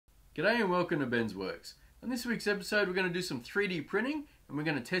G'day and welcome to Bens Worx. On this week's episode we're going to do some 3D printing and we're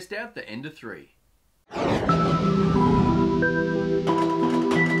going to test out the Ender 3.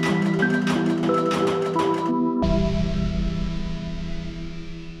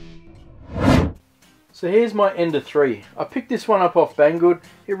 So here's my Ender 3. I picked this one up off Banggood.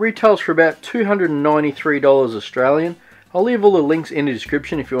 It retails for about $293 Australian. I'll leave all the links in the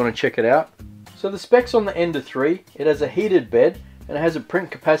description if you want to check it out. So the specs on the Ender 3, it has a heated bed and it has a print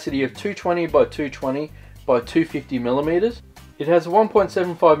capacity of 220 by 220 by 250 millimeters. It has a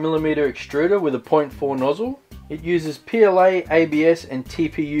 1.75 millimeter extruder with a 0.4 nozzle. It uses PLA, ABS and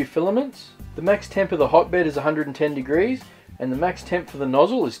TPU filaments. The max temp of the hotbed is 110 degrees and the max temp for the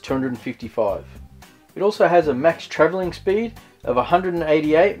nozzle is 255. It also has a max traveling speed of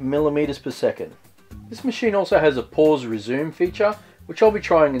 188 millimeters per second. This machine also has a pause resume feature, which I'll be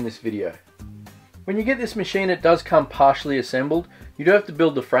trying in this video. When you get this machine, it does come partially assembled. You do have to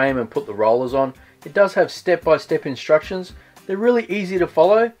build the frame and put the rollers on. It does have step-by-step instructions. They're really easy to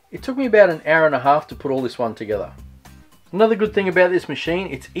follow. It took me about an hour and a half to put all this one together. Another good thing about this machine,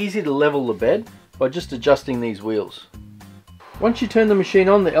 it's easy to level the bed by just adjusting these wheels. Once you turn the machine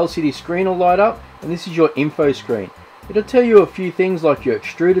on, the LCD screen will light up and this is your info screen. It'll tell you a few things like your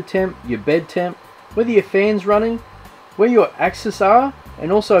extruder temp, your bed temp, whether your fan's running, where your axes are,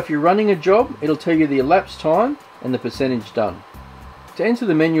 and also if you're running a job, it'll tell you the elapsed time and the percentage done. To enter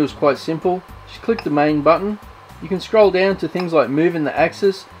the menu is quite simple. Just click the main button. You can scroll down to things like moving the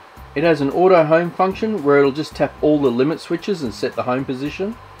axis. It has an auto home function where it'll just tap all the limit switches and set the home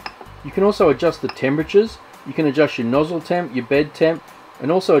position. You can also adjust the temperatures. You can adjust your nozzle temp, your bed temp,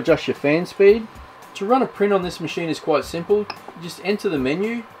 and also adjust your fan speed. To run a print on this machine is quite simple. You just enter the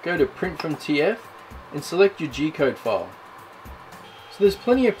menu, go to print from TF, and select your G-code file. So there's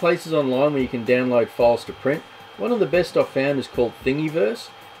plenty of places online where you can download files to print. One of the best I've found is called Thingiverse.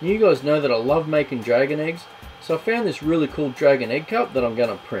 And you guys know that I love making dragon eggs, so I found this really cool dragon egg cup that I'm going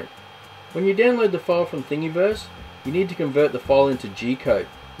to print. When you download the file from Thingiverse, you need to convert the file into G-code.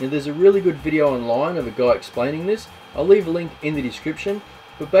 Now there's a really good video online of a guy explaining this. I'll leave a link in the description.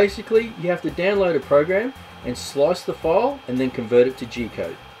 But basically you have to download a program and slice the file and then convert it to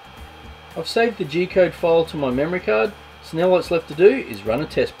G-code. I've saved the G-code file to my memory card, so now all it's left to do is run a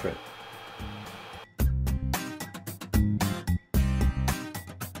test print.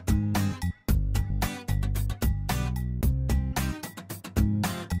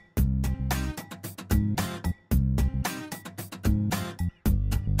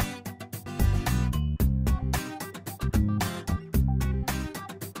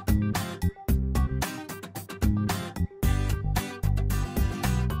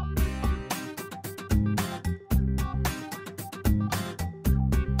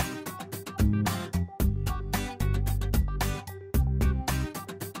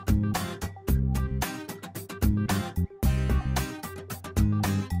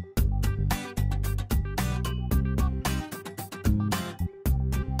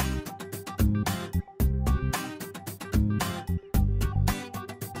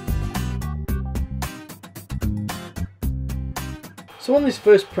 So on this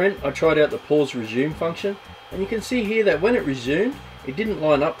first print I tried out the pause resume function and you can see here that when it resumed it didn't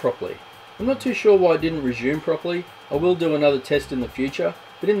line up properly. I'm not too sure why it didn't resume properly. I will do another test in the future,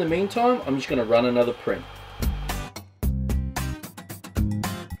 but in the meantime I'm just going to run another print.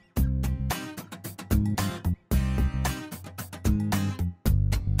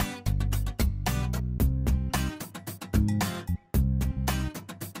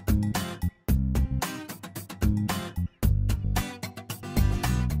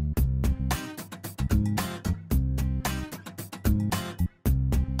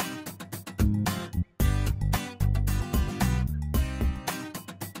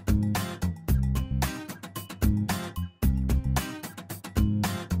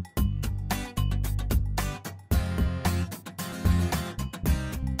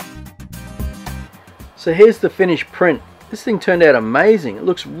 So here's the finished print. This thing turned out amazing. It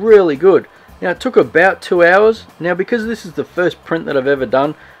looks really good. Now it took about 2 hours. Now because this is the first print that I've ever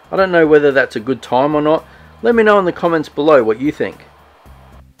done, I don't know whether that's a good time or not. Let me know in the comments below what you think.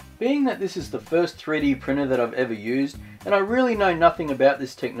 Being that this is the first 3D printer that I've ever used, and I really know nothing about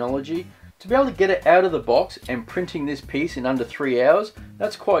this technology, to be able to get it out of the box and printing this piece in under 3 hours,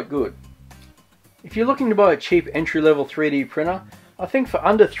 that's quite good. If you're looking to buy a cheap entry-level 3D printer, I think for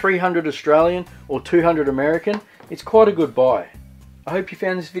under 300 Australian or 200 American, it's quite a good buy. I hope you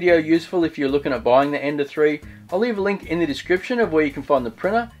found this video useful if you're looking at buying the Ender 3. I'll leave a link in the description of where you can find the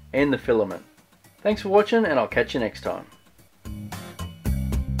printer and the filament. Thanks for watching and I'll catch you next time.